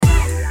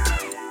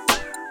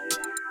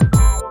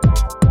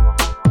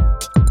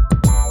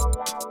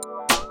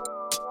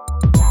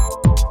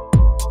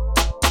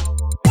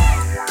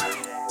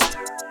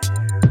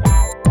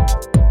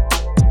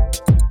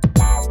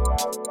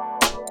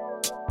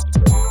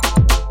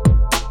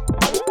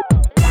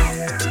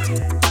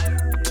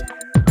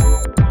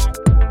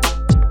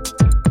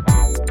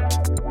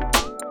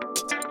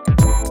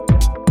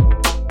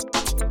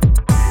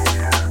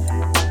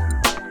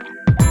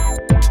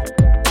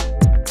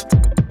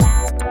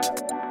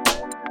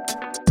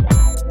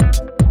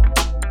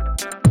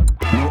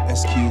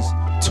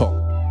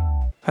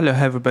Hello,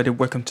 everybody.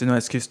 Welcome to No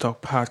Excuse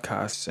Talk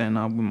podcast, and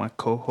I'm with my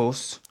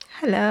co-host.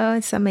 Hello,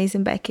 it's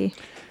amazing, Becky.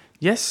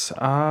 Yes,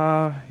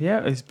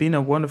 it's been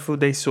a wonderful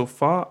day so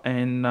far,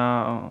 and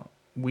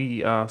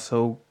we are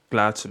so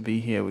glad to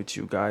be here with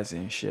you guys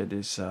and share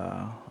this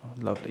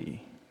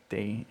lovely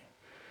day.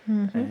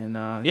 And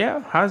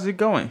how's it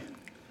going?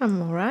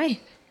 I'm all right.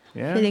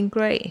 Yeah, Feeling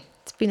great.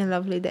 It's been a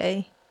lovely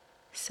day.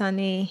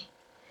 Sunny.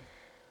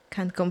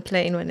 Can't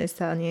complain when it's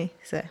sunny.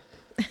 So,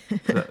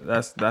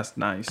 that's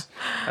nice.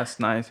 That's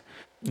nice.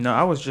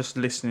 I was just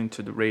listening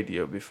to the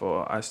radio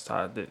before I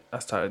started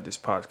this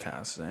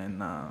podcast,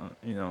 and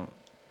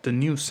the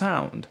new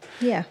sound.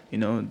 yeah,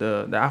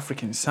 The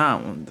African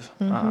sound,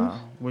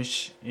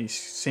 which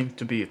seems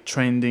to be a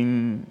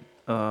trending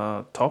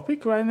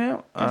topic right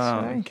now.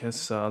 that's right.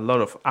 Because a lot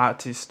of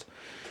artists,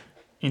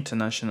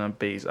 international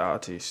based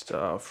artists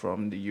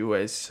from the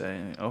US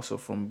and also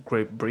from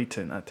Great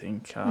Britain, I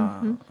think,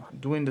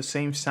 doing the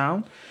same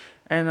sound.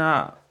 And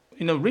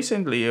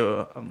recently,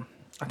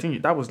 I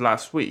think that was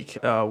last week.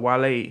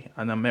 Wale,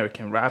 an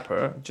American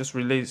rapper, just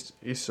released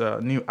his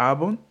new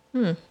album,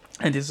 and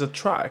it's a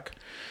track.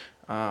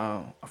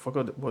 I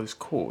forgot what it's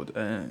called.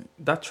 And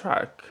that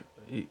track,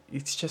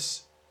 it's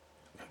just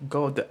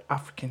got the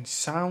African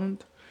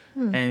sound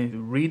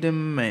and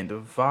rhythm and the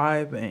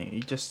vibe, and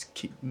it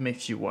just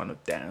makes you want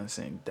to dance.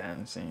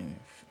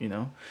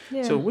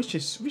 Yeah. So which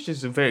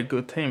is a very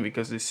good thing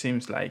because it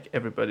seems like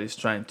everybody's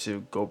trying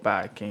to go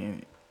back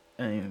and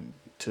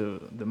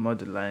to the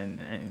motherland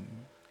and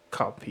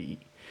copy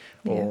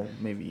or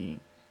maybe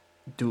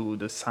do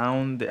the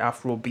sound, the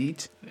Afro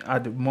beat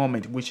at the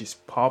moment, which is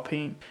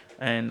popping,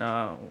 and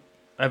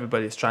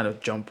everybody's trying to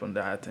jump on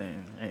that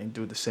and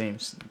do the same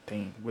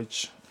thing,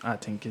 which I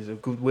think is a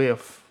good way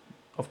of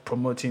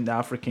promoting the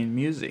African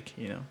music.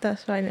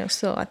 That's right now.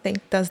 So I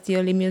think that's the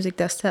only music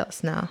that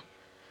sells now.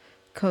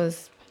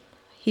 Because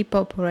hip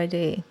hop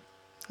already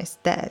is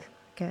dead,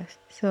 I guess.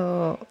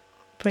 So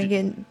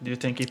bringing, Do you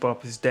think hip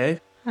hop is dead?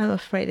 I'm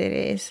afraid it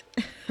is.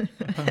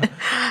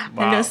 I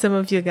know Wow. some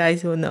of you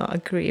guys will not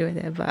agree with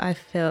it, but I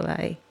feel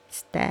like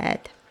it's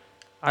dead.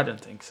 I don't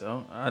think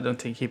so. I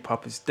don't think hip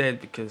hop is dead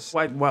because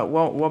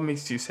what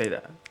makes you say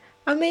that?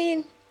 I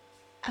mean,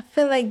 I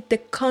feel like the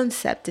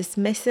concept is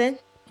missing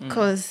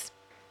because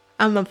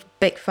I'm a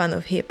big fan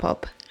of hip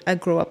hop. I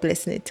grew up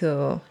listening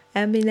to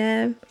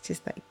Eminem, which is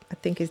like, I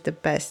think is the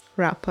best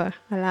rapper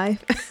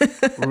alive.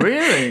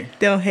 Really?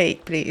 Don't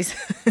hate, please.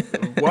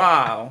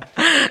 Wow.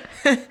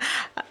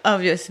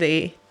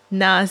 Obviously,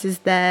 Nas is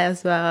there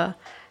as well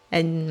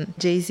and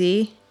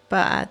Jay-Z.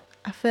 But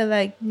I feel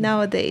like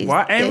nowadays.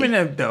 Why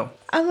Eminem though?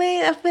 I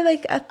mean, I feel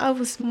like I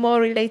was more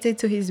related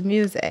to his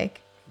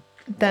music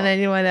than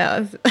anyone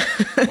else.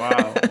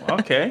 Wow.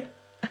 Okay.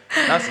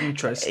 That's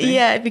interesting.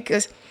 Yeah,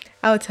 because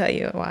I'll tell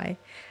you why.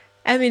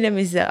 Eminem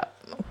is a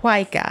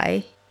white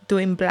guy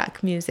doing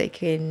black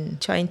music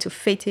and trying to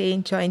fit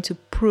in, trying to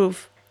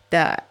prove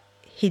that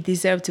he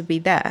deserved to be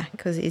there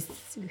because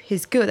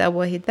he's good at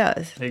what he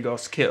does. He got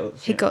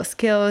skills. He got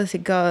skills, he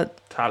got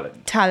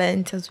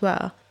talent as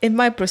well. In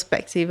my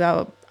perspective,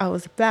 I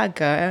was a black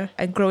girl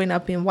and growing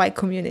up in white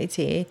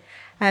community.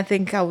 I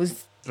think I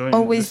was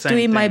always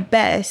doing my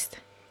best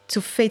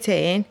to fit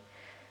in,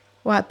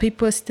 while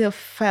people still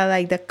felt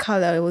like the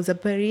color was a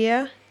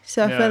barrier.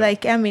 So I feel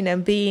like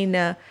Eminem being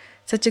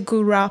such a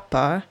good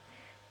rapper,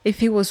 if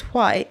he was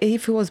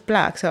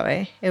black,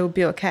 it would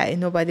be okay.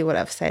 Nobody would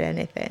have said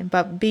anything.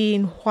 But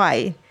being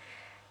white,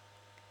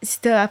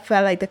 still I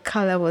felt like the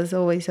color was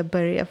always a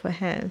barrier for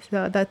him.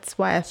 So that's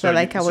why I felt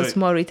like I was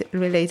more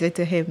related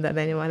to him than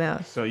anyone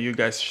else. So you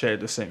guys share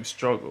the same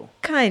struggle.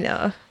 Kind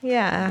of,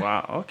 yeah.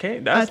 Wow. Okay,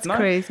 that's nice.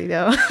 Crazy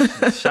though.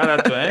 Shout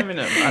out to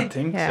Eminem. I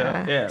think so.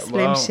 Yeah.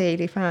 Slim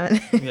Shady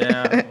fan.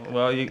 Yeah.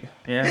 Well,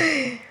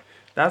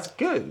 that's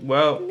good.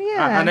 Well,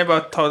 I never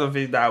thought of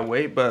it that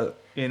way, but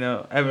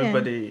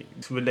everybody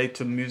relate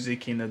to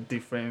music in a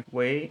different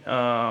way.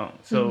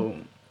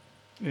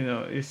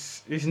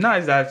 It's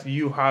nice that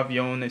you have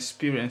your own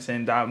experience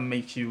and that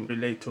makes you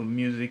relate to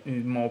music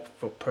more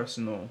for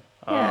personal.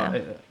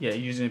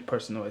 Using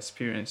personal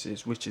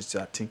experiences, which is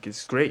I think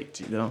is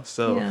great.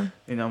 So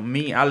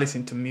me, I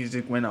listen to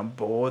music when I'm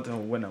bored or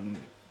when I'm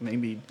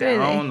maybe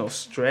down or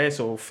stressed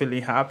or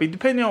feeling happy,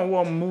 depending on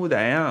what mood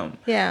I am.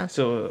 Yeah.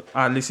 So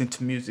I listen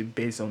to music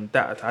based on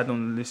that. I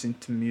don't listen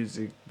to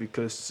music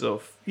because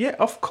of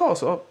of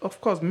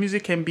course,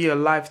 music can be a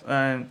life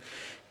and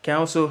can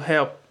also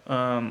help.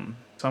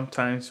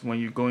 Sometimes when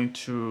you're going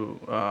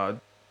through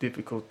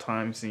difficult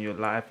times in your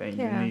life and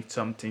you need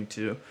something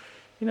to,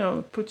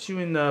 put you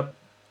in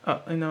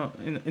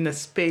a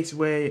space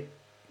where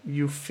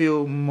you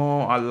feel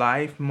more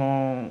alive,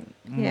 more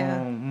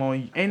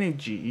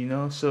energy,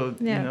 So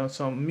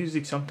so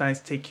music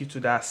sometimes take you to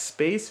that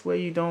space where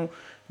you don't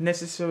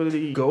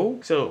necessarily go.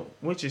 So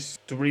which is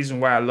the reason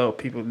why a lot of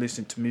people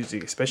listen to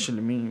music, especially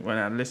me when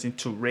I listen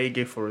to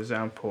reggae, for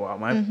example.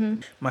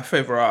 My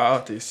favorite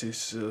artist is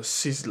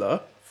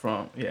Sizzla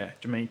from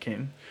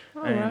Jamaican.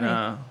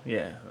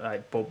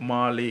 Like Bob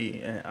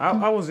Marley.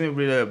 I wasn't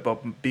really a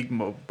big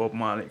Bob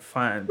Marley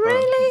fan.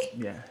 Really?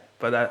 But, yeah.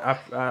 but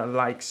I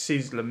like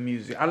Sizzla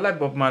music. I like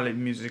Bob Marley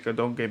music.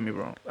 Don't get me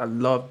wrong. I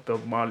love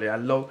Bob Marley.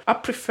 I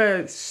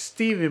prefer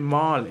Stevie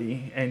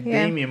Marley and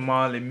Damian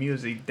Marley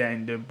music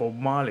than the Bob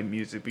Marley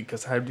music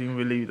because I didn't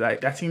really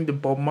like. I think the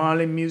Bob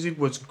Marley music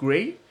was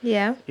great.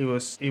 Yeah. It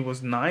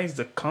was nice.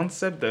 The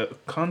concept, the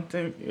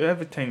content,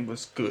 everything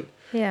was good.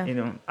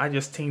 Yeah. I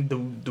just think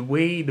the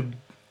way the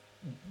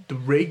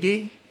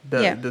reggae,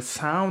 the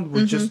sound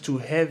was just too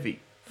heavy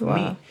for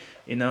me.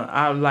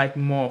 I like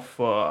more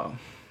for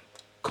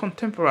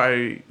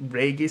contemporary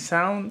reggae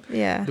sound.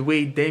 Yeah. The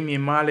way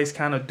Damian Marley's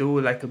kind of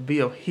do like a bit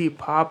of hip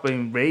hop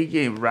and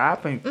reggae and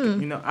rap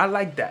and I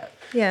like that.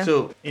 Yeah.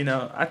 So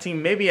I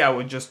think maybe I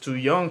was just too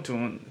young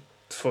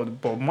for the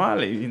Bob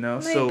Marley.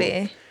 Maybe. So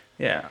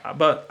yeah,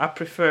 but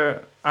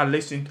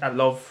I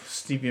love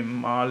Stevie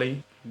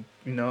Marley.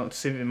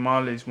 Stevie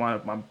Marley is one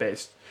of my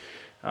best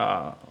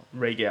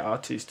reggae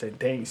artists, and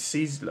then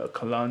Sizzla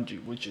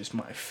Kalonji, which is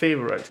my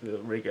favorite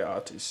reggae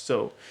artist.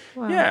 So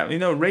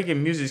reggae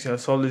music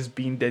has always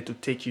been there to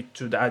take you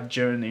to that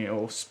journey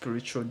or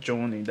spiritual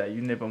journey that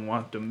you never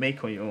want to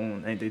make on your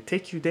own, and they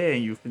take you there,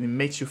 and it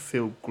makes you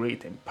feel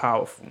great and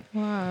powerful.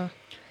 Wow.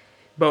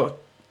 But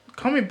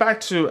coming back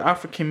to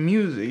African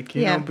music,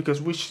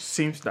 because which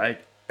seems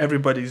like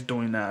everybody's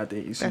doing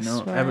nowadays. That's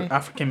right.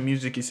 African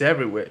music is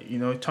everywhere.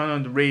 Turn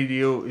on the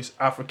radio, it's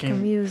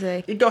African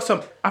music. It got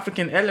some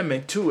African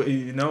element to it.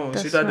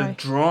 It's either the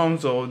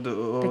drums or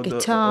the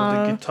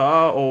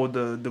guitar or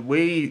the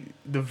way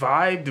the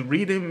vibe, the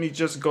rhythm. It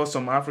just got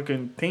some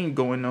African thing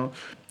going on.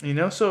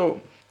 So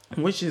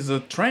which is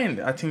a trend.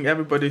 I think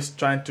everybody's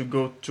trying to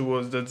go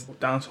towards the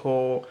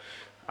dancehall,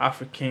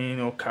 African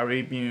or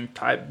Caribbean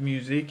type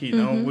music.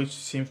 Which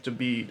seems to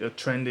be the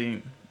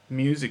trending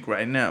music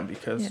right now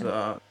because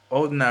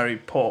ordinary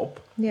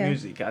pop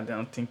music I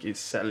don't think is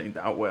selling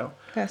that well.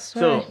 That's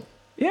right.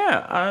 So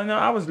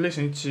I was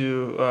listening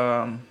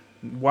to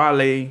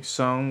Wale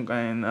song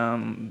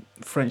and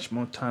French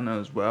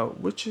Montana as well,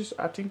 which is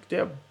I think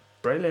they're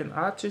brilliant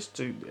artists,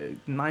 a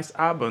nice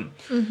album.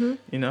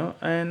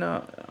 And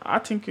I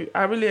think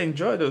I really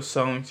enjoy those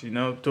songs,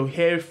 to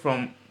hear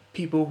from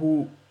people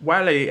who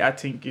Wale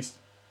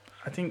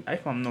I think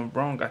if I'm not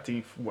wrong, I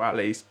think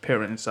Wale's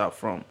parents are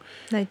from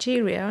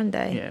Nigeria, aren't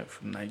they? Yeah,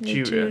 from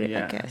Nigeria,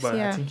 yeah. I guess, but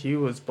I think he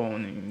was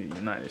born in the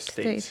United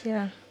States.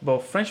 Yeah.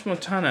 But French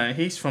Montana,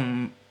 he's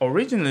from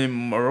originally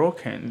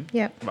Moroccan.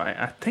 Yeah. But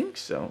I think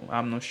so.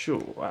 I'm not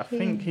sure. I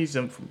think he's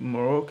a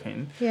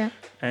Moroccan. Yeah.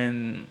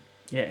 And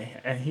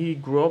he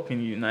grew up in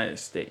the United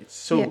States.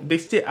 So they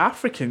stay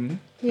African,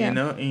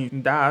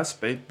 in that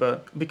aspect,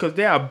 but because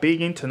they are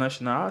big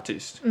international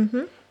artists.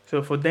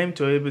 So for them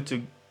to be able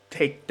to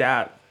take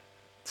that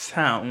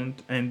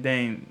sound and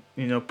then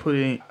put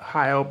it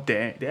high up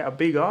there, they are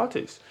big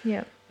artists.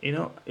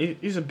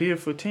 It's a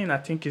beautiful thing. I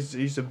think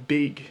it's a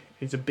big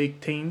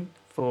thing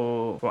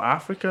for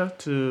Africa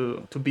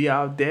to be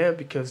out there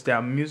because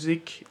their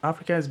music,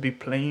 Africa has been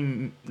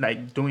playing,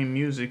 like doing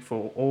music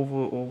for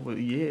over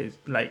years,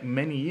 like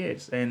many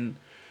years, and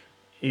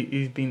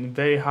it's been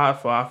very hard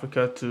for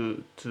Africa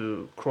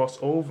to cross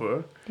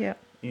over.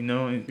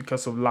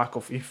 Because of lack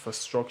of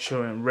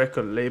infrastructure and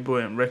record label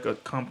and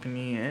record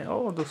company and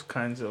all those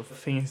kinds of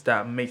things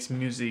that makes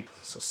music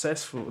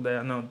successful, they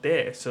are not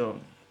there. So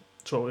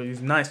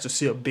it's nice to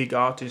see a big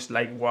artist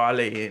like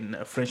Wale and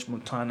French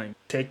Montana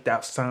take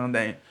that sound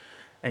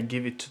and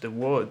give it to the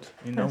world,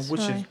 which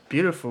is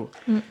beautiful.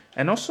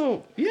 And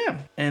also,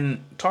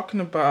 and talking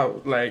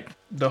about like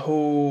the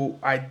whole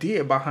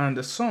idea behind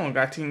the song,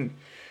 I think,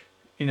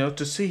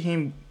 to see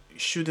him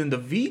shooting the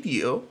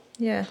video.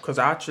 Yeah. Because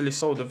I actually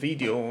saw the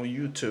video on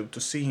YouTube, to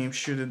see him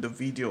shooting the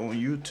video on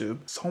YouTube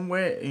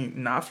somewhere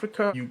in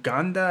Africa,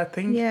 Uganda, I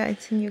think. Yeah,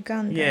 it's in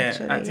Uganda. Yeah,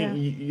 actually, I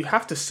think you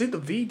have to see the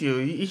video.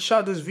 He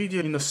shot this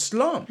video in a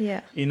slum. Yeah.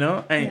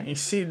 And you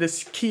see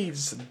these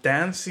kids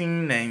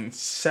dancing and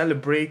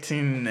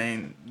celebrating,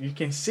 and you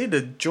can see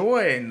the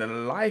joy and the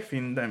life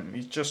in them.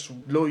 It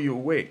just blow you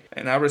away.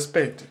 And I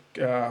respect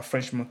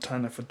French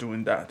Montana for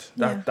doing that.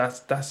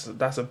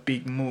 That's a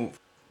big move.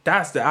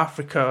 That's the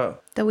Africa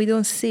that we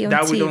don't see on TV.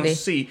 That we don't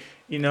see.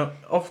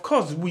 Of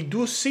course, we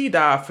do see the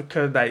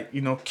Africa, like,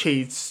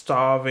 kids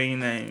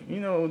starving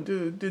and,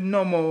 the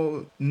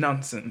normal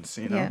nonsense,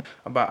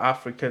 about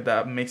Africa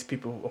that makes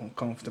people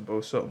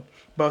uncomfortable. So,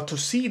 but to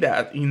see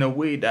that in a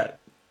way that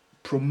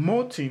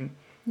promoting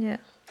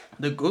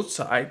the good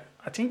side,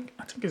 I think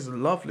it's a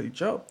lovely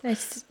job.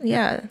 That's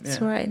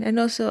right. And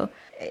also,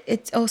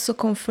 it also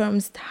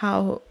confirms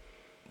how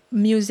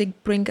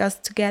music brings us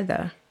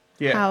together.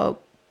 Yeah. How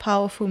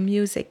powerful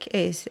music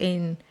is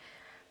in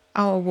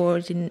our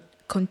world, in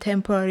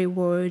contemporary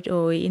world,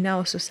 or in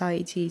our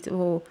societies,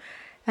 or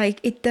like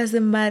it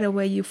doesn't matter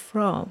where you're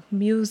from.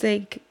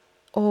 Music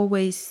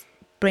always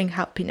bring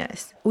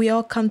happiness. We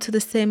all come to the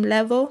same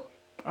level.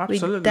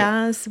 Absolutely. We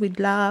dance, we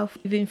laugh.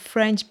 Even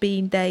French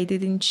being there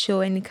didn't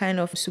show any kind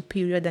of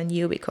superior than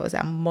you because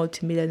I'm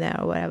multimillionaire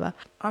or whatever.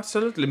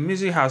 Absolutely.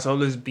 Music has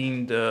always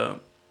been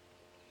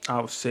I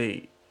would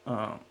say,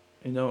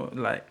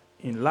 like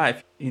in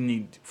life, you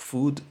need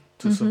food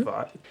to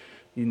survive.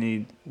 you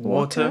need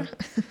water.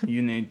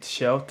 You need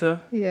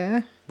shelter.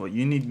 Yeah. But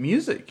you need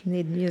music. You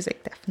need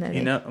music, definitely.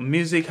 You know,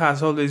 music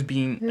has always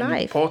been an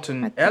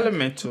important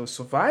element to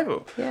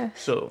survival.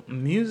 Yes. So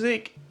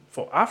music,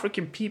 for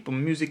African people,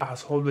 music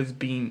has always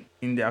been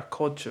in their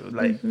culture.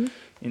 Like,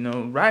 you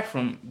know, right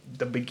from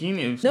the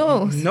beginning,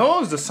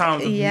 knows the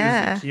sound of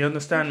music. You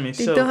understand me?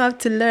 They don't have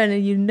to learn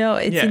it,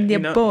 it's in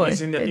their bone.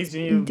 It's in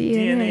your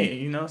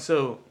DNA, you know.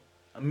 So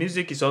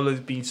music has always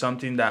been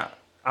something that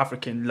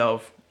Africans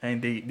love,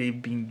 and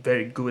they've been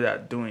very good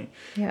at doing.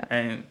 Yeah.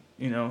 And,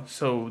 you know,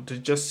 so to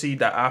just see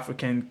that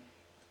African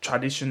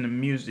traditional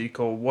music,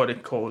 or what they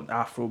call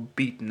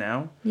Afrobeat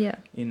now,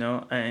 you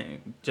know,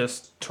 and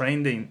just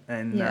trending,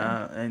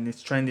 and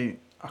it's trending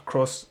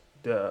across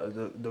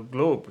the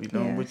globe, you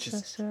know, which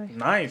is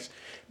nice.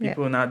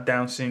 People are not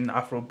dancing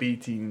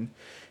Afrobeat in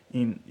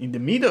the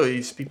Middle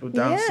East, people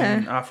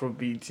dancing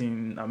Afrobeat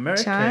in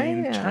America,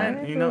 in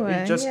China, you know,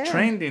 it's just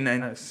trending,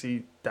 and I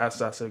see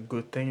that's a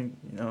good thing,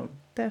 you know.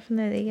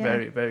 Definitely, yeah.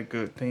 Very, very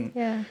good thing.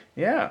 Yeah.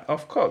 Yeah,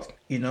 of course.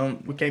 You know,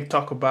 we can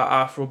talk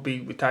about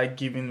Afrobeat without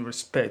giving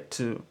respect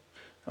to,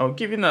 or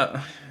giving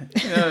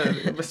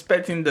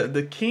respecting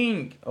the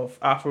king of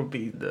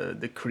Afrobeat,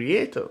 the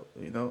creator,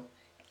 you know.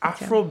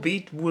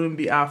 Afrobeat wouldn't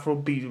be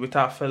Afrobeat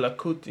without Fela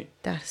Kuti.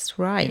 That's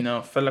right. You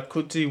know, Fela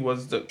Kuti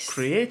was the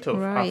creator of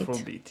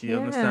Afrobeat. You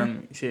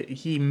understand me?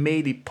 He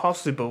made it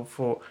possible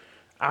for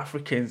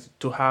Africans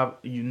to have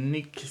a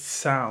unique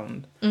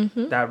sound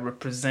that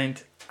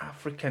represent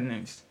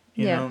Africanness,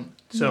 you know.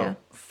 So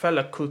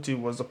Fela Kuti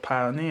was a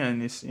pioneer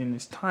in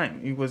his time.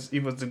 He was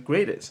the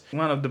greatest,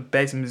 one of the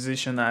best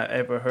musicians I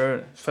ever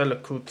heard. Fela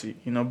Kuti,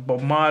 you know,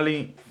 Bob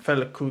Marley,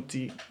 Fela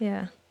Kuti,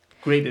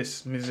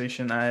 greatest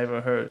musician I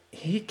ever heard.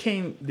 He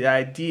came the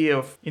idea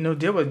of, you know,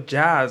 there was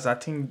jazz, I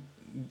think,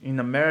 in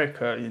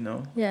America, you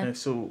know. And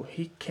so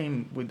he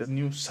came with the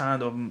new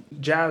sound of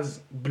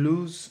jazz,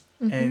 blues,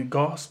 and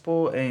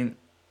gospel, and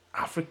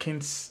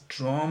African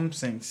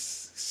drums and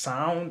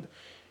sound,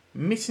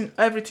 mixing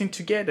everything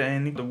together,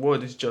 and the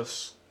world is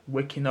just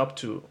waking up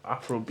to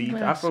Afrobeat.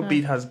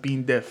 Afrobeat has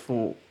been there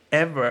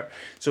forever.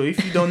 So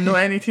if you don't know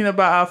anything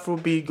about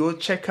Afrobeat, go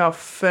check out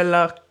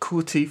Fela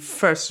Kuti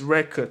first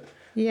record.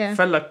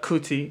 Fela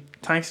Kuti,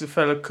 thanks to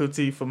Fela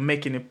Kuti for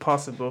making it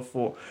possible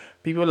for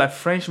people like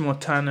French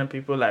Montana,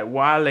 people like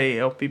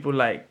Wale, or people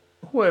like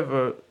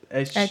whoever,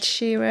 Ed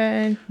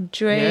Sheeran,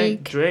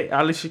 Drake,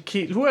 Alicia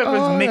Keys, whoever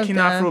is making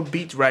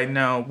Afrobeat right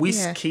now,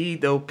 Whiskey,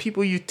 the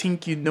people you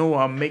think you know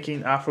are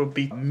making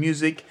Afrobeat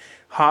music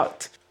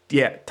hot.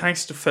 Yeah,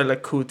 thanks to Fela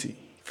Kuti.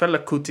 Fela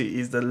Kuti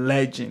is the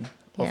legend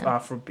of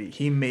Afrobeat.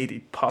 He made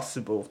it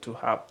possible to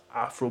have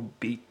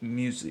Afrobeat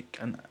music,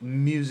 and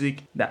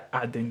music that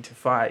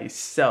identifies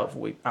itself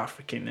with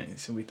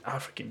Africanness, with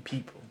African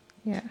people.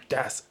 Yeah,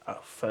 that's a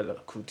Fela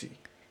Kuti.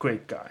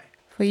 Great guy.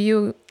 For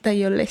you that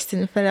you're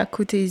listening, Fela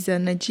Kuti is a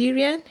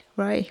Nigerian,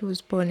 right? He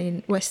was born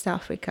in West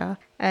Africa.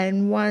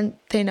 And one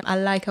thing I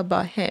like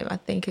about him, I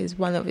think, is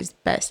one of his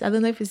best. I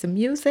don't know if it's the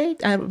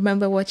music. I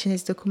remember watching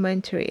his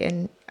documentary,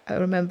 and I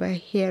remember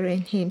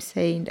hearing him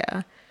saying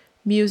that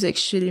music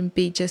shouldn't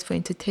be just for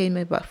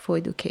entertainment, but for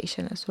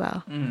education as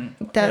well.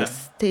 That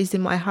stays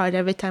in my heart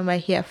every time I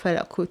hear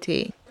Fela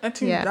Kuti. I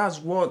think that's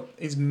what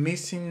is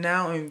missing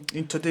now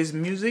in today's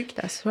music.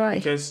 That's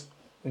right. Because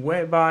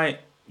whereby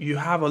you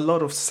have a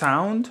lot of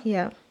sound,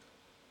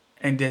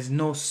 and there's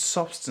no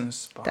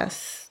substance.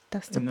 That's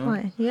the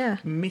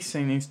point.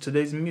 Missing in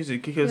today's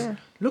music, because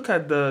look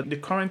at the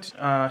current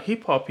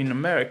hip hop in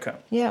America.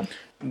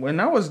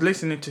 When I was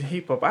listening to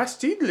hip hop, I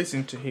still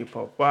listen to hip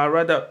hop,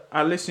 but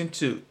I listen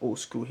to old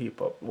school hip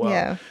hop.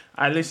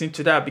 I listen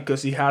to that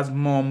because it has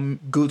more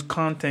good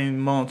content,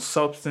 more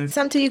substance.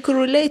 Something you could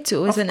relate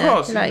to, isn't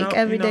it? Like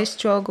everyday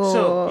struggle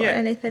or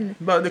anything.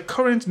 But the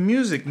current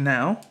music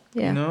now,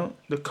 you know,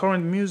 the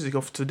current music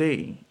of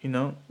today, you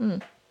know,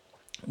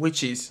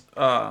 which is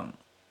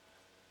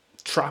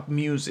trap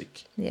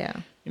music.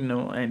 You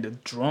know, and the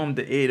drum,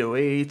 the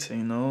 808,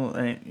 you know,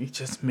 and it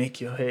just make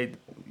your head.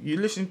 You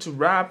listen to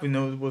rap, you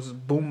know, it was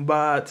boom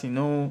bap, you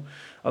know,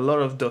 a lot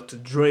of Dr.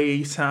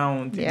 Dre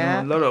sound, you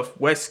know, a lot of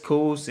West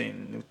Coast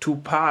and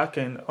Tupac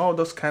and all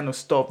those kind of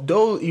stuff.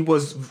 Though it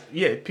was,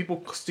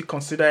 people still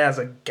consider it as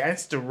a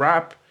gangster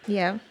rap.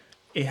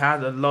 It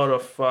had a lot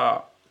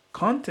of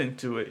content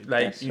to it.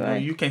 Like, know,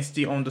 you can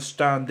still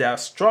understand their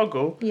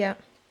struggle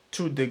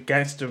to the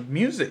gangster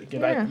music,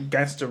 like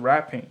gangster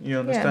rapping. You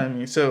understand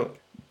me? So,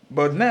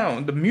 but now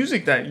the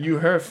music that you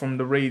heard from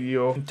the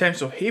radio in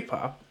terms of hip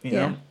hop, you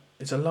know,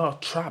 it's a lot of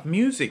trap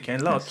music,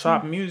 and a lot of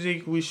trap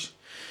music which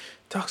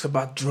talks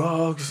about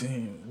drugs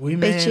and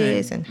women,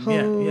 bitches and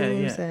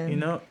hoes. And... You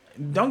know,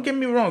 don't get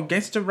me wrong,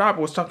 gangster rap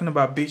was talking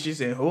about bitches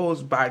and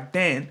hoes back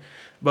then,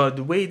 but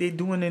the way they're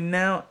doing it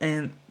now,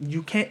 and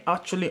you can't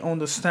actually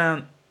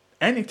understand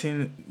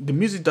anything. The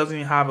music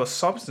doesn't have a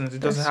substance.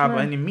 It doesn't have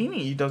any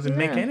meaning. It doesn't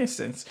make any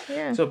sense.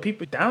 So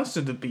people dance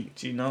to the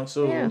beat, you know.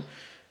 So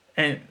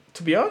And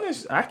to be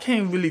honest, I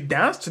can't really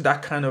dance to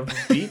that kind of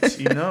beat,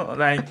 you know.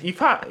 Like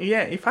if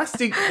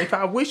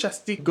I wish I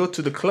still go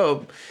to the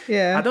club,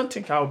 I don't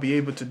think I'll be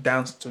able to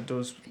dance to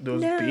those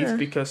beats,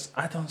 because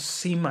I don't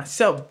see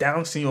myself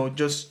dancing, or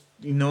just,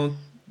 you know,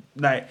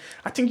 like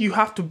I think you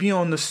have to be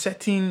on a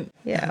setting.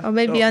 Yeah, or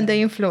maybe under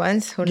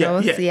influence. Who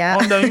knows? Yeah,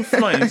 under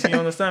influence. You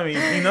understand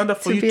me? In order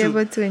for to you be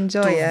able to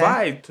enjoy it,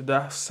 vibe to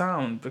that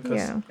sound,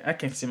 because I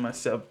can see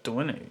myself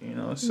doing it. You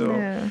know,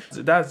 so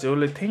that's the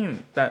only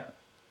thing that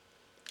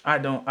I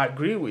don't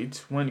agree with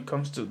when it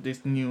comes to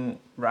this new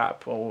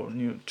rap or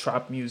new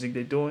trap music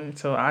they're doing.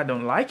 So I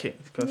don't like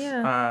it, because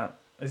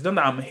it's not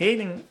that I'm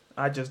hating.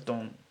 I just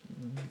don't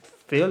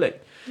feel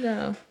it.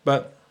 No.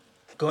 But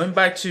going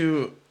back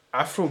to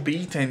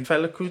Afrobeat and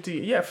Fela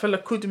Kuti,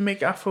 Fela Kuti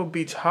make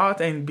Afrobeat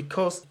hard, and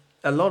because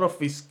a lot of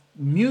his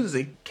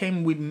music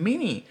came with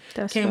meaning,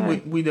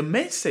 with a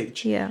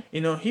message. Yeah.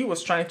 You know, he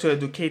was trying to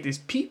educate his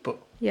people.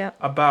 Yeah.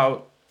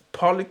 About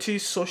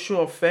politics,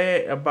 social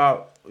affair,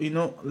 about, you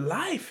know,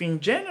 life in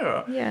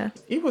general. Yeah.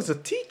 He was a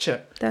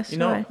teacher. That's you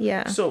know? right.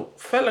 Yeah. So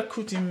Fela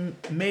Kuti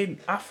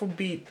made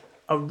Afrobeat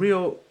a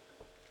real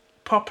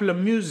popular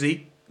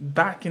music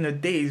back in the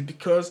days,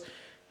 because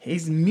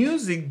his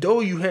music, though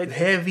you had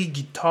heavy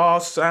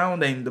guitar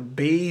sound and the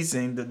bass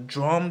and the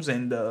drums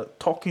and the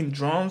talking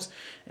drums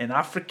and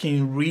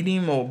African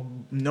rhythm, or,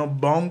 you know,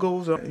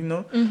 bongos, or, you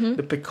know,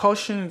 the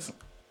percussions,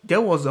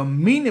 there was a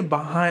meaning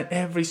behind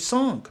every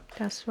song.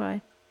 That's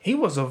right. He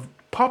was a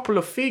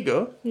popular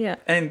figure. Yeah.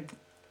 And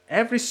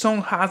every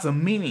song has a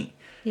meaning.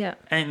 Yeah.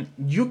 And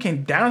you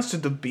can dance to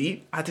the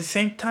beat. At the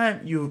same time,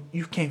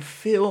 you can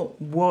feel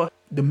what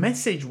the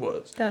message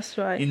was. That's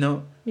right. You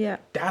know? Yeah.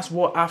 That's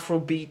what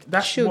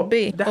Afrobeat should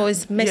be. Or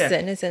it's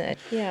missing, isn't it?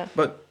 Yeah.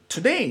 But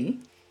today,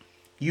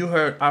 you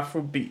heard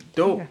Afrobeat.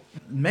 Though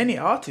many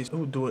artists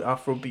who do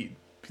Afrobeat,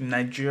 in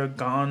Nigeria,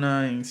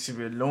 Ghana, in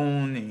Sierra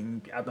Leone,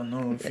 in, I don't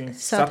know, in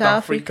South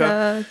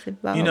Africa,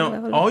 you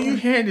know, all you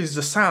hear is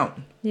the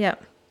sound. Yeah.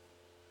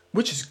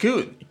 Which is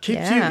good. It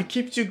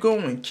keeps you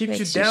going, keeps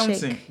you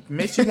dancing,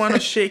 makes you want to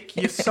shake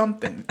you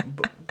something.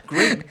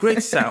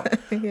 Great sound.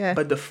 Yeah.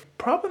 But the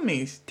problem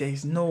is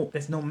there's no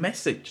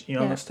message. You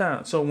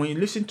understand? So when you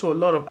listen to a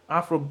lot of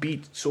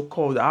Afrobeat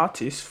so-called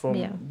artists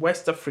from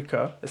West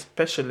Africa,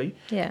 especially,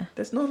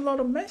 there's not a lot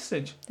of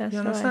message. That's you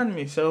understand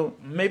me? So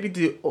maybe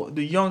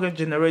the younger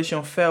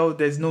generation felt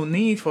there's no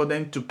need for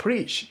them to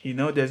preach. You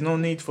know, there's no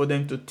need for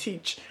them to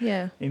teach.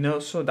 Yeah. You know,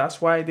 so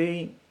that's why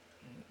they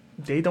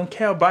don't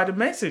care about the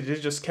message. They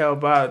just care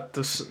about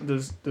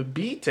the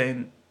beat,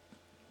 and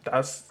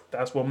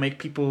that's what make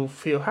people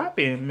feel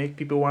happy and make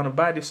people want to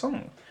buy the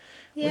song.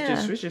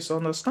 Yeah. Which is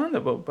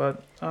understandable.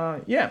 But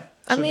yeah.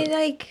 I mean,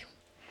 like,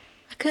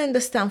 I can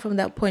understand from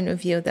that point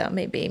of view that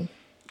maybe,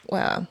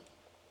 well,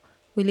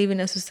 we live in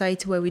a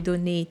society where we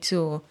don't need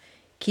to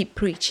keep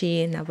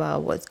preaching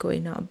about what's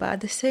going on. But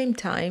at the same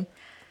time,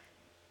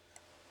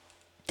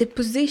 the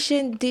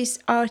position these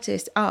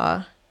artists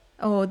are,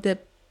 or the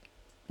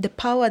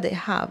power they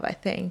have, I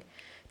think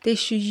they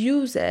should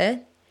use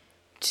it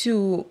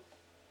to,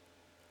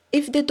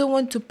 if they don't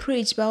want to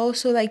preach, but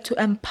also like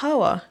to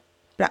empower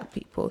Black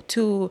people,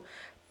 to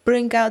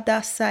bring out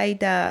that side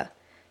that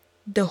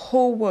the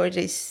whole world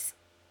is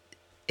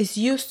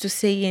used to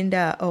saying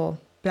that, oh,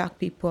 Black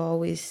people are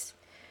always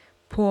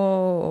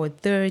poor or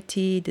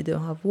dirty, they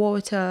don't have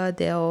water,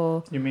 they're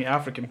all... You mean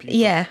African people?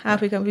 Yeah,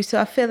 African people. So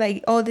I feel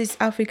like all these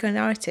African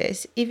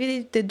artists, even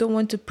if they don't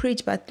want to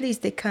preach, but at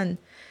least they can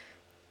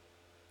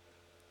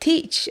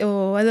teach,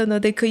 or I don't know,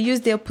 they could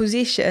use their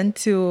position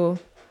to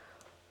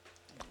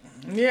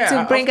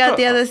bring out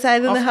the other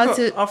side. I don't know how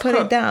to put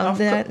it down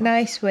in a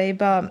nice way,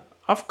 but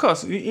of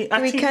course,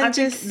 I think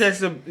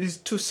there's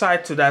two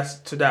sides to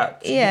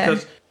that. Yeah.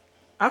 Because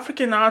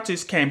African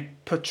artists can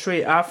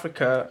portray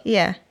Africa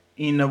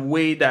in a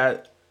way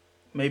that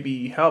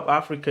maybe help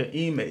Africa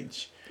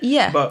image.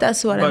 Yeah,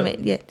 that's what I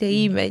mean. Yeah,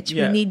 the image.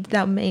 We need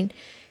that main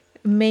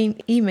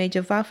image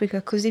of Africa,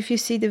 because if you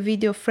see the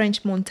video of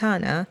French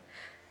Montana,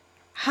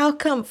 how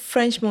come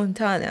French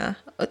Montana,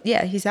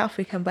 he's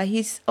African, but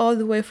he's all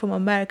the way from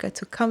America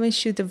to come and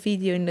shoot a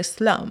video in the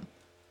slum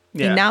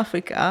in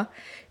Africa,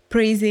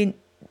 praising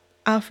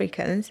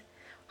Africans?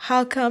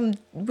 How come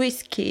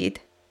Wizkid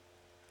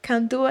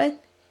can do it?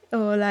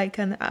 Or like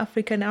an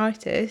African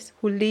artist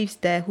who lives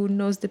there, who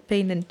knows the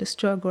pain and the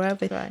struggle,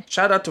 everything.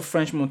 Shout out to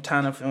French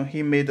Montana.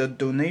 He made a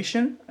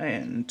donation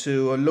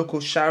to a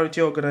local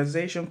charity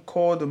organization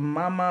called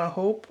Mama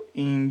Hope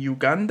in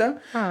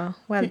Uganda. Oh,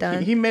 well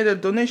done. He made a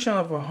donation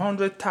of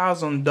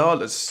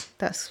 $100,000.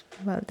 That's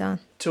well done.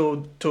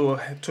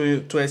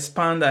 To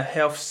expand a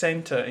health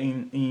center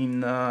in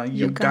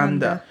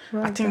Uganda.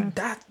 Well I think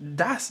that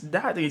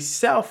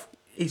itself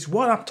is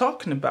what I'm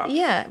talking about.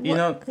 Yeah.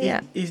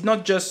 It's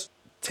not just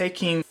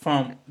taking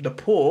from the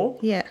poor,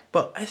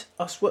 but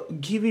as well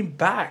giving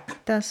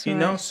back. That's right. You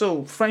know,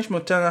 so French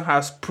Montana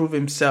has proved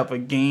himself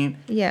again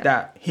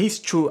that he's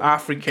true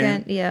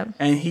African,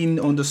 and he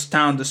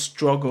understands the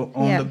struggle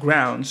on the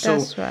ground. So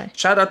that's right.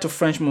 Shout out to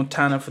French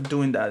Montana for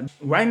doing that.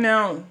 Right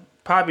now,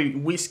 probably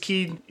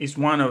Wizkid is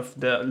one of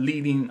the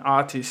leading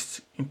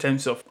artists in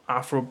terms of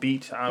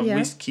Afrobeat.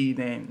 Wizkid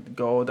and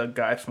the other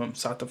guy from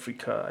South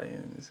Africa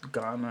and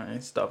Ghana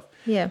and stuff.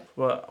 Yeah.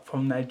 Well,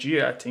 from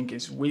Nigeria, I think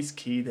it's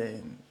Wizkid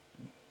and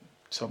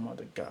some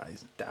other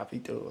guys,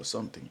 Davido or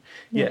something.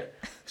 Yeah.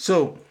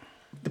 So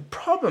the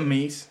problem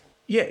is,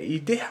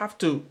 they have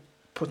to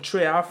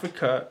portray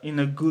Africa in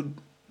a good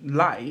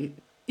light.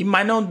 It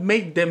might not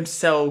make them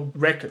sell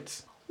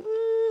records.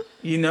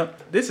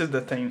 This is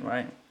the thing,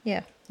 right?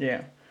 Yeah.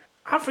 Yeah.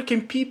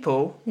 African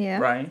people,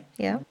 right?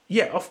 Yeah.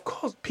 Yeah, of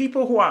course,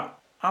 people who are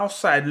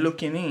outside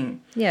looking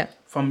in,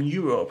 from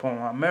Europe, from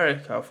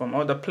America, from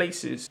other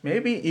places,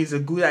 maybe it's a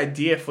good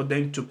idea for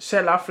them to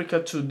sell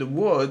Africa to the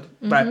world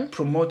by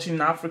promoting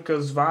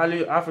Africa's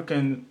value,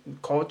 African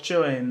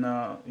culture and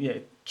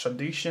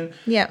tradition,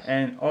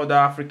 and other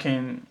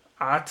African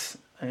arts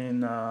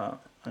and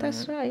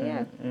that's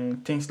right,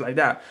 and things like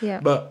that.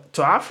 Yeah. But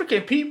to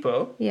African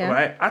people,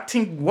 right, I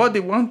think what they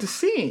want to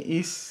see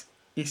is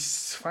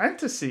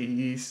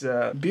fantasy, is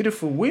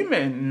beautiful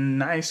women,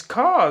 nice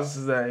cars,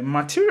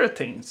 material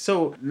things.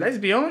 So let's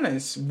be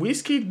honest,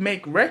 Wizkid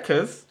make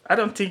records. I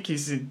don't think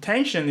his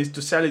intention is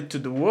to sell it to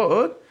the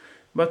world,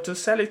 but to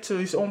sell it to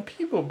his own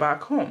people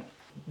back home.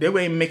 They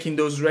weren't making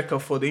those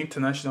records for the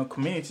international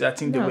community. I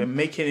think they were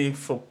making it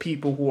for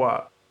people who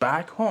are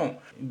back home,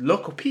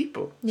 local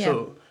people. Yeah.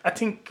 So I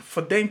think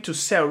for them to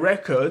sell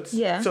records,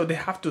 so they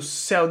have to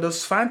sell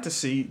this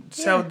fantasy,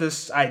 sell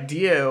this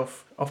idea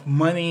of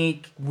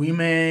money,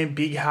 women,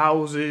 big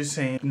houses,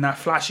 and not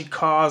flashy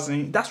cars.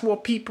 And that's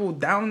what people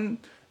down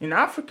in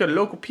Africa,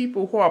 local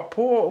people who are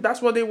poor,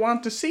 that's what they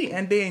want to see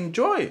and they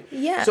enjoy it.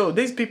 Yeah. So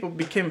these people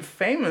became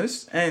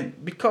famous, and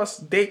because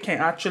they can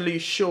actually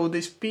show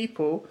these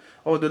people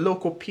or the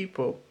local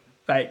people,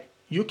 like,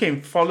 you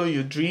can follow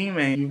your dream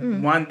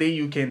and one day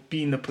you can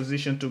be in a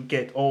position to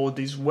get all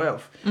this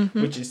wealth,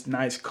 which is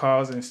nice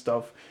cars and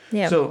stuff.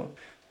 Yeah. So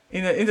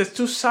in the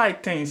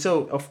two-side thing,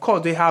 so of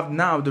course they have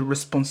now the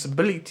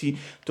responsibility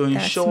to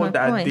ensure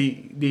that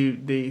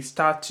they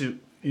start to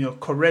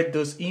correct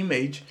those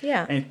image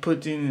and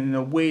put in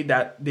a way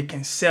that they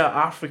can sell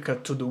Africa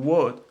to the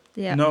world.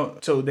 Yeah.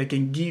 So they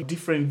can give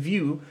different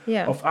view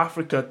of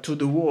Africa to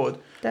the world.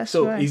 That's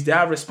so right. It's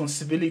their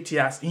responsibility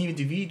as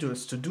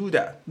individuals to do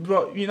that.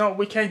 But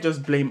we can't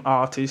just blame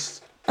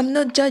artists. I'm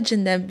not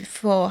judging them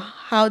for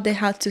how they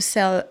had to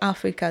sell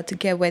Africa to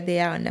get where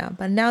they are now,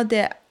 but now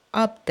they're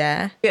up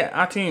there. Yeah,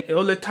 I think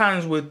all the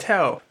times will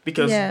tell,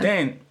 because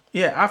then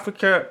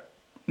Africa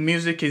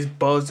music is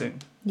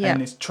buzzing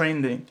and it's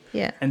trending.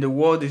 Yeah. And the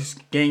world is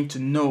getting to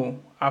know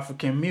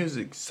African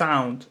music,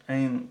 sound,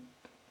 and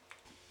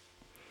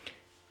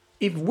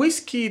if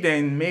Wizkid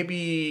and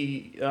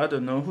maybe, I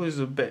don't know, who's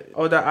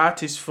other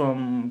artists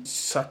from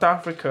South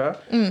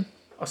Africa,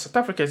 South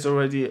Africa is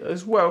already,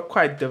 as well,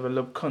 quite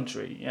developed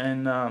country.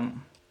 And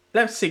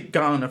let's say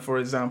Ghana, for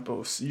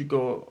example. So you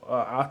go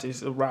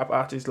rap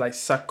artists like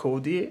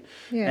Sarkodie,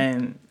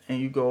 and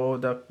you go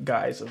other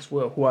guys as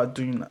well who are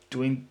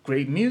doing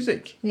great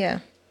music.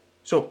 Yeah.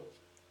 So,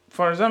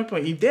 for example,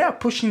 if they are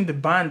pushing the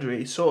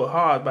boundary so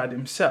hard by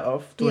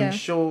themselves to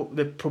ensure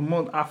they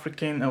promote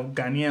African or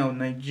Ghanaian or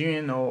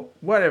Nigerian or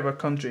whatever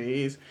country it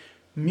is,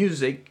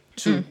 music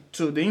to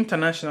the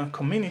international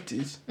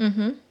communities,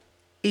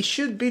 it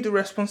should be the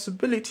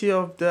responsibility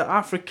of the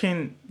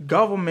African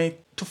government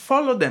to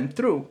follow them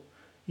through.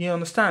 You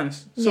understand?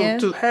 So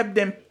to help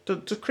them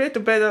to create a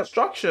better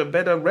structure,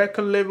 better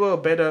record label,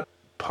 better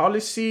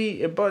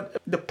policy.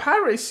 But the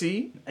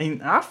piracy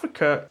in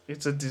Africa,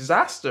 it's a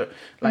disaster.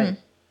 Like,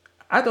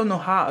 I don't know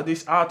how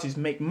these artists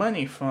make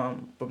money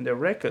from their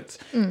records,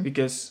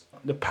 because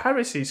the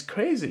piracy is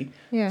crazy.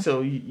 Yeah.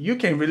 So you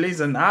can release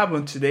an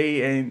album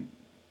today and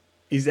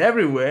it's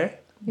everywhere,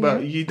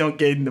 but you don't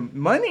get the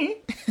money,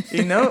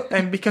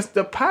 and because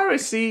the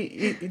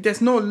piracy, there's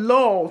no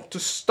law to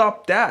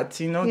stop that,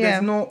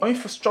 there's no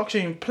infrastructure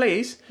in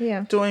place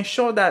to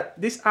ensure that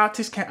these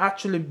artists can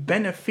actually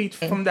benefit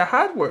from their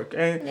hard work.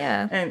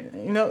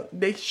 And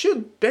they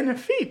should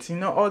benefit.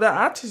 Other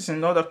artists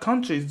in other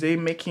countries, they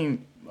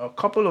making a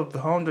couple of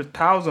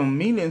 100,000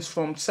 millions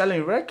from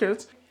selling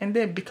records, and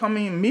they're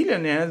becoming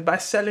millionaires by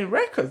selling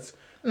records.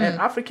 And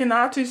African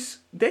artists,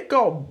 they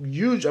got a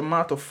huge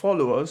amount of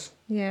followers.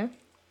 Yeah.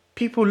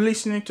 People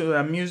listening to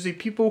their music,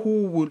 people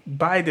who would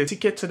buy the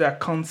ticket to their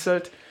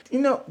concert.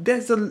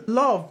 There's a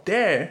love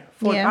there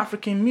for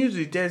African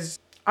music. There's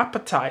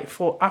appetite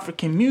for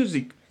African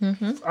music.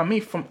 I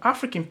mean, from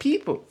African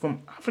people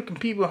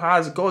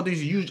has got this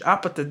huge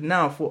appetite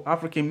now for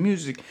African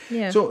music.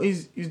 Yeah. So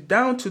it's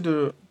down to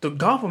the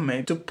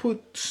government to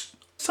put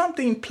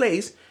something in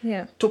place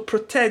to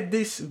protect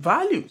these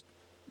values.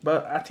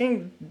 But I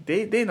think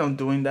they don't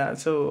doing that.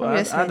 So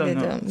I don't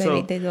know.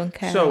 Maybe they don't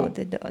care. So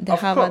they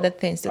have other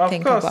things to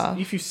think about.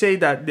 If you say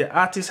that the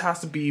artist has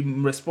to be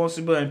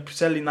responsible and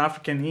selling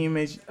African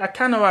image, I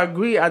kind of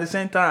agree. At the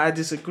same time, I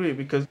disagree,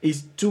 because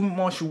it's too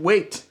much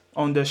weight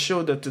on their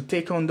shoulder to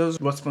take on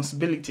those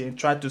responsibility and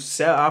try to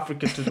sell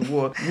Africa to the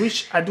world,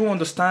 which I do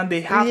understand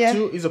they have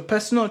to. It's a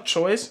personal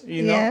choice,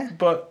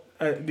 but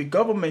the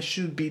government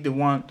should be the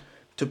one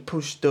to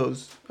push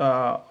those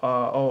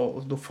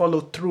or to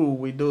follow through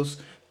with those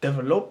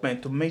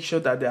development to make sure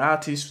that the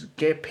artists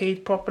get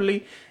paid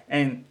properly,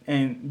 and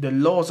the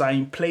laws are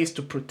in place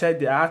to protect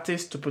the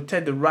artists, to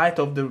protect the right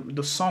of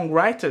the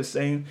songwriters,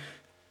 and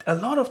a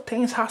lot of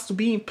things has to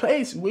be in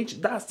place,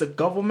 which that's the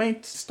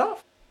government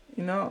stuff.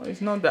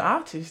 It's not the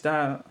artist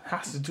that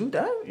has to do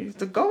that. It's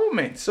the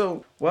government.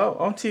 So, well,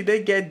 until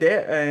they get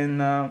there,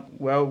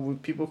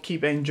 and people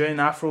keep enjoying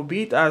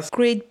Afrobeat as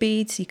great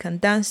beats, you can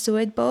dance to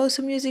it, but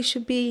also music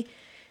should be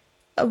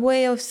a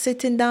way of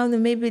sitting down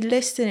and maybe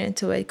listening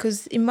to it.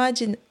 Because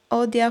imagine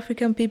all the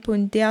African people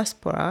in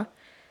diaspora,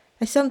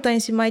 and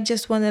sometimes you might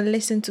just want to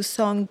listen to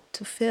song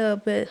to feel a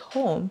bit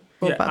home.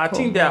 Yeah, I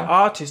think there are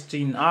artists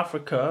in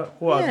Africa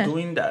who are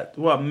doing that,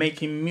 who are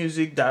making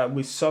music that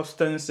with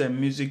substance and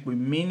music with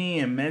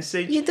meaning and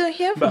message. You don't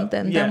hear from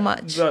them that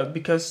much. But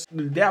because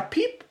there are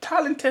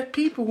talented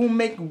people who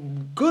make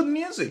good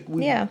music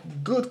with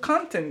good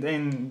content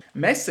and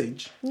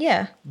message.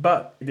 Yeah.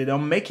 But they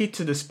don't make it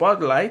to the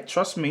spotlight,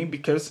 trust me,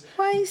 because...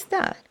 Why is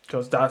that?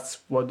 Because that's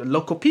what the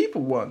local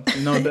people want.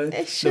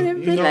 It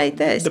shouldn't be like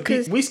this.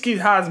 Wizkid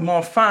has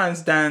more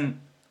fans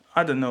than,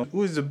 I don't know,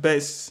 who is the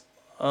best...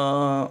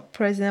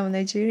 President of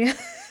Nigeria.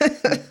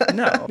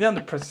 No, you're the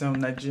president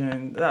of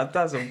Nigeria.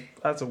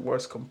 That's a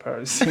worse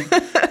comparison.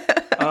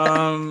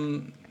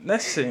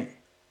 Let's say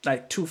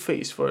like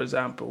Two-Face, for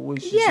example,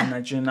 which is a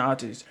Nigerian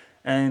artist,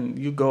 and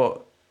you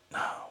got,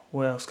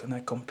 what else can I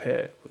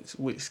compare with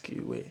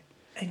Wizkid with?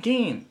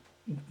 Again,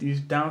 it's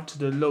down to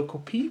the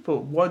local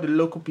people. What the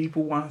local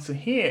people want to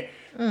hear.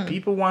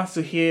 People want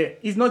to hear.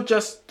 It's not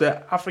just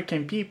the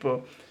African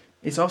people.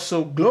 It's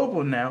also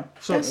global now.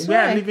 So we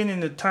are living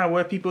in a time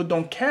where people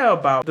don't care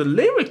about the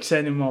lyrics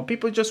anymore.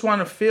 People just want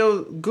to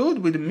feel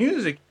good with the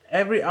music.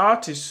 Every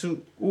artist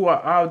who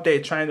are out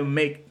there trying to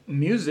make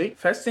music,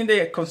 first thing they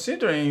are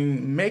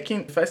considering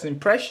making first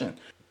impression.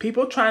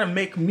 People trying to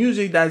make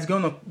music that's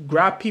going to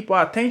grab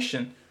people's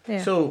attention.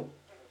 Yeah. So,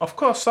 of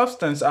course,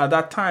 substance at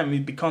that time,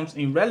 it becomes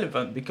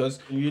irrelevant because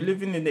you're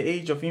living in the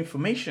age of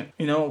information.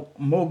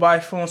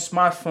 Mobile phone,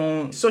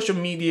 smartphone, social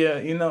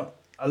media,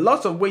 a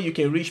lot of way you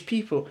can reach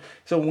people.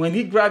 So when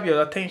he grab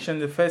your attention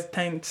the first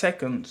 10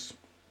 seconds,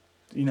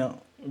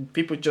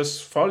 people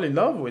just fall in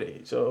love with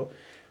it. So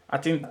I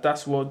think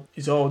that's what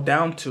it's all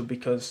down to,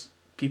 because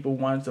people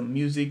want the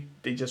music,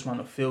 they just want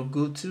to feel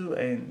good too,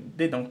 and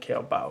they don't care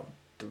about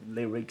the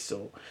lyrics.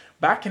 So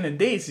back in the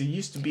days, it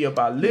used to be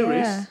about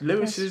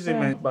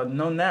lyricism, but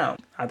not now.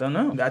 I don't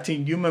know. I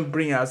think human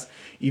brain has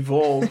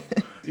evolved.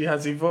 It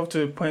has evolved to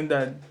the point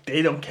that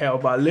they don't care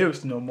about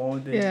lyrics no more.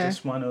 They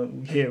just want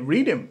to hear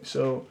rhythm.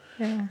 So,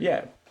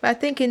 yeah. But I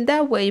think in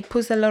that way, it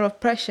puts a lot of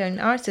pressure on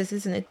artists,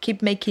 isn't it?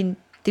 Keep making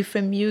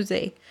different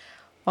music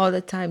all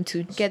the time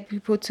to get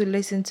people to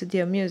listen to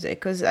their music.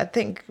 Because I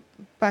think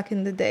back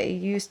in the day,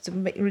 you used to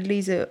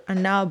release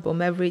an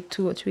album every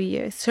 2 or 3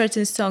 years.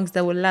 Certain songs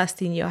that will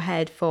last in your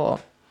head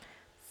for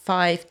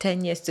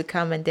 5-10 years to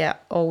come, and they're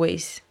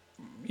always...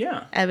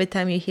 Yeah. Every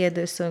time you hear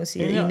those songs,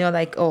 you know,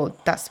 like, oh,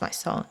 that's my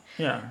song.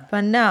 Yeah.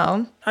 But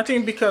now... I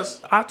think because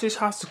artists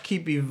have to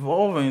keep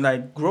evolving,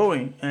 like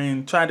growing,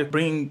 and try to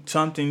bring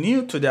something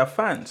new to their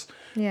fans.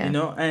 Yeah.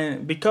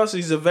 And because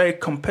it's a very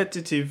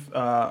competitive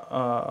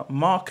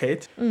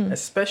market,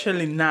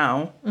 especially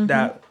now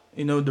that...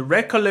 the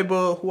record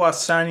label who are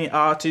signing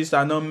artists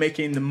are not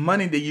making the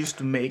money they used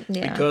to make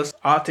because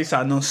artists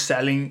are not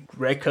selling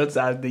records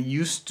as they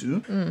used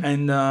to.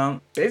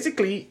 And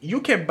basically, you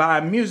can buy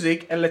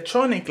music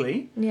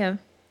electronically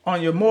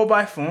on your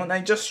mobile phone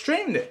and just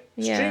stream it.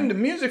 Stream the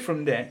music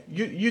from there.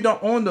 You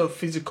don't own the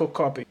physical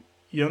copy.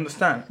 You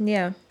understand?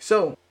 Yeah.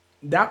 So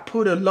that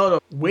put a lot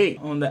of weight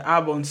on the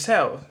album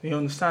sales. You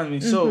understand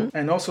me? So,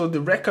 and also the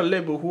record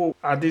label who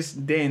at this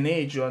day and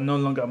age are no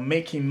longer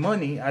making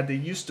money as they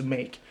used to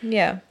make.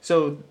 Yeah.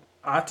 So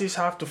artists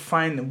have to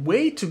find a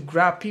way to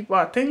grab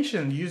people's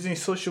attention using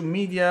social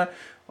media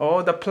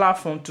or the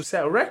platform to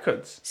sell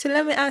records. So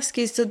let me ask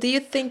you, so do you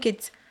think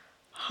it's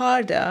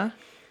harder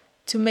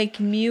to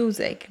make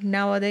music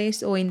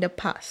nowadays or in the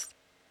past?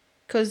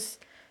 Because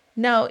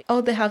now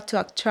all they have to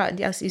attract,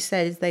 as you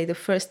said, is like the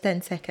first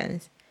 10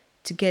 seconds.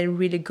 To get a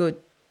really good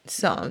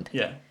sound.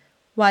 Yeah.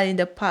 While in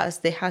the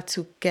past, they had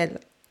to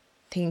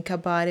think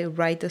about it,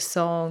 write a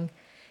song,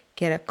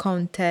 get a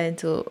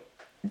content. Or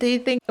do you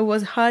think it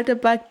was harder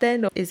back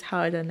then or is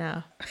harder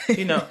now?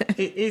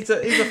 It's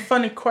a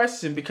funny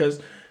question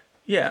because,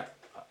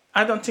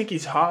 I don't think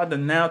it's harder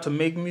now to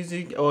make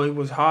music or it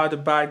was harder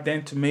back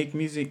then to make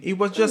music. It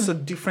was just a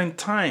different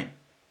time.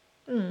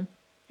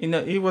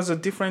 It was a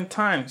different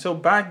time. So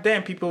back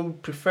then, people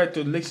preferred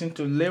to listen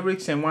to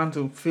lyrics and want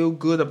to feel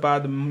good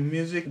about the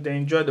music. They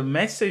enjoy the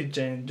message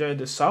and enjoy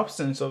the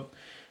substance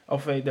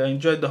of it. They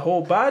enjoy the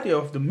whole body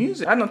of the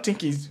music. I don't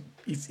think it's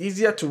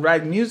easier to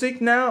write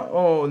music now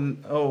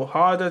or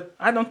harder.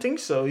 I don't think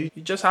so. You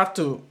just have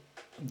to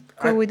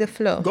go with the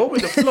flow. Go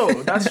with the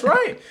flow. That's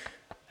right.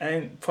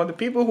 And for the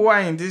people who are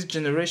in this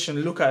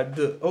generation, look at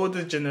the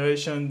older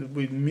generation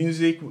with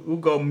music, who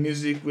got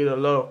music with a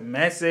lot of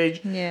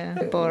message.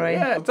 Yeah, boring.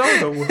 Yeah,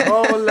 that was a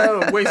whole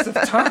lot of waste of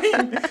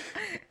time.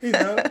 You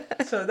know,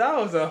 so that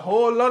was a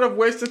whole lot of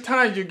waste of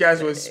time you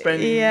guys were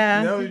spending. Yeah.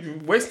 You know,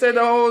 you wasted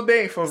the whole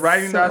day for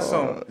writing that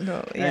song.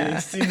 No, yeah. And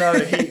it's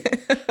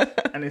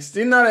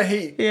still not a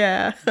hit.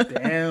 Yeah.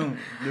 Damn,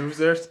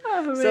 losers.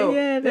 Oh, so,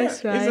 yeah,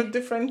 that's right. It's a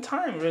different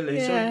time, really.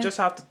 Yeah. So you just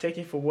have to take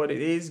it for what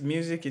it is.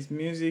 Music is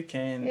music,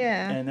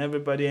 and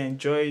everybody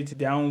enjoy it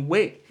their own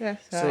way.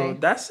 That's right. So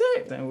that's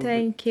it.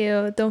 Thank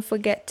you. Don't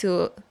forget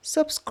to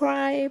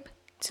subscribe,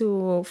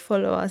 to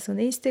follow us on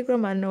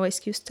Instagram at No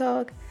Excuse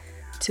Talk,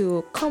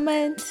 to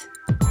comment,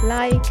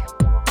 like,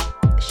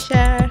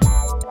 share,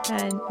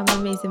 and I'm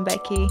amazing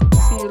Becky.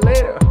 See you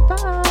later.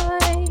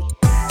 Bye.